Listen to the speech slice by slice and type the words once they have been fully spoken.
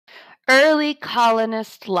Early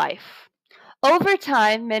colonist life. Over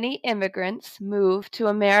time, many immigrants moved to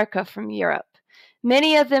America from Europe.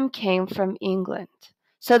 Many of them came from England.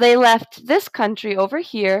 So they left this country over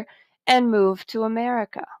here and moved to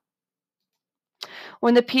America.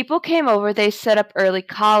 When the people came over, they set up early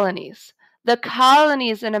colonies. The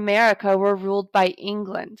colonies in America were ruled by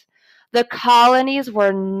England. The colonies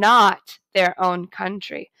were not their own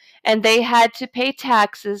country, and they had to pay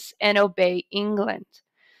taxes and obey England.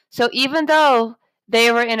 So even though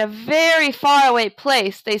they were in a very far away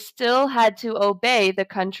place, they still had to obey the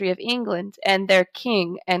country of England and their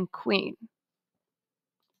king and queen.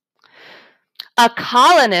 A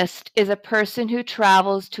colonist is a person who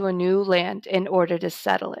travels to a new land in order to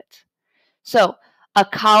settle it. So, a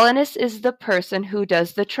colonist is the person who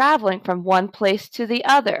does the traveling from one place to the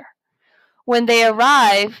other. When they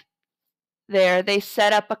arrive there, they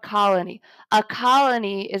set up a colony. A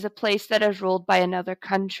colony is a place that is ruled by another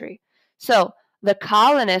country. So, the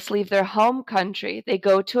colonists leave their home country, they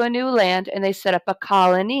go to a new land, and they set up a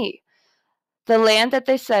colony. The land that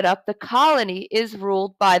they set up, the colony, is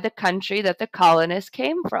ruled by the country that the colonists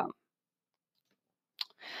came from.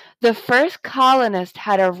 The first colonists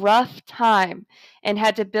had a rough time and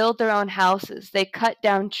had to build their own houses. They cut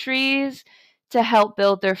down trees to help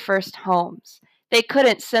build their first homes. They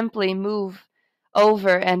couldn't simply move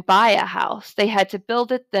over and buy a house. They had to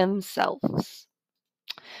build it themselves.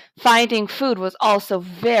 Finding food was also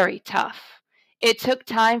very tough. It took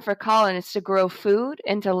time for colonists to grow food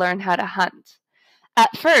and to learn how to hunt.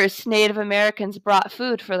 At first, Native Americans brought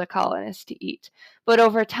food for the colonists to eat, but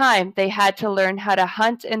over time they had to learn how to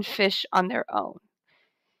hunt and fish on their own.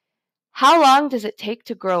 How long does it take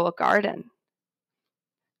to grow a garden?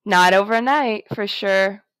 Not overnight, for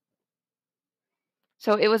sure.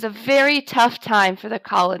 So it was a very tough time for the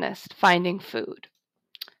colonists finding food.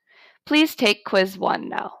 Please take quiz 1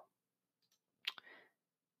 now.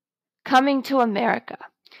 Coming to America.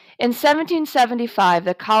 In 1775,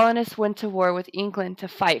 the colonists went to war with England to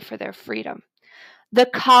fight for their freedom. The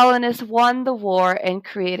colonists won the war and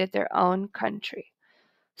created their own country.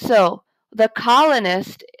 So the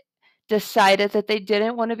colonists decided that they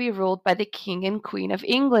didn't want to be ruled by the king and queen of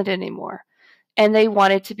England anymore, and they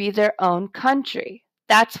wanted to be their own country.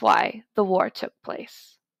 That's why the war took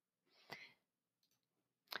place.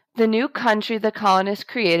 The new country the colonists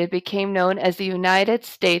created became known as the United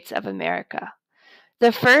States of America.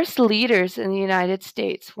 The first leaders in the United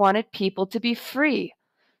States wanted people to be free.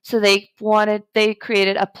 So they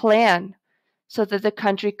created a plan so that the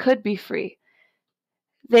country could be free.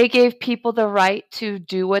 They gave people the right to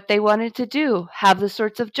do what they wanted to do, have the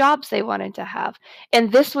sorts of jobs they wanted to have.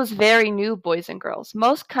 And this was very new, boys and girls.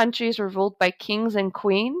 Most countries were ruled by kings and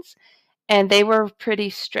queens, and they were pretty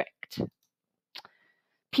strict.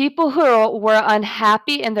 People who were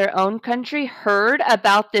unhappy in their own country heard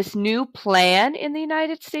about this new plan in the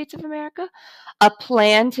United States of America, a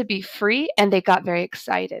plan to be free, and they got very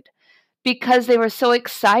excited. Because they were so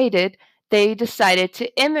excited, they decided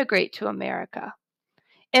to immigrate to America.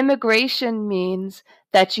 Immigration means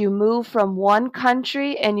that you move from one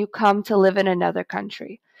country and you come to live in another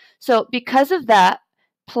country. So because of that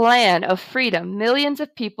plan of freedom, millions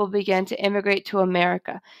of people began to immigrate to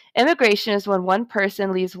America. Immigration is when one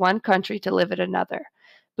person leaves one country to live in another.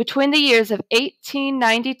 Between the years of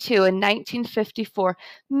 1892 and 1954,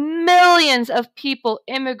 millions of people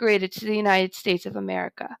immigrated to the United States of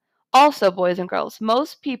America. Also, boys and girls,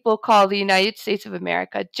 most people call the United States of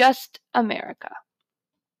America just America.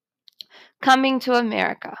 Coming to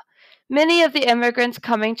America. Many of the immigrants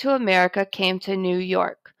coming to America came to New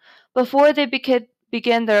York. Before they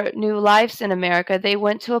began their new lives in America, they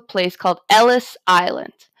went to a place called Ellis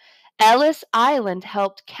Island. Ellis Island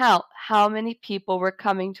helped count how many people were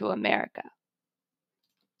coming to America.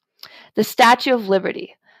 The Statue of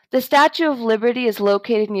Liberty. The Statue of Liberty is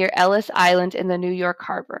located near Ellis Island in the New York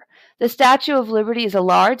Harbor. The Statue of Liberty is a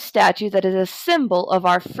large statue that is a symbol of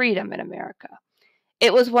our freedom in America.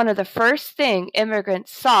 It was one of the first things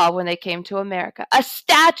immigrants saw when they came to America, a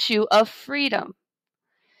statue of freedom.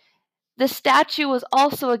 The statue was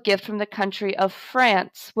also a gift from the country of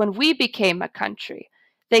France when we became a country.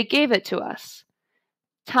 They gave it to us.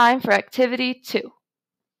 Time for activity 2.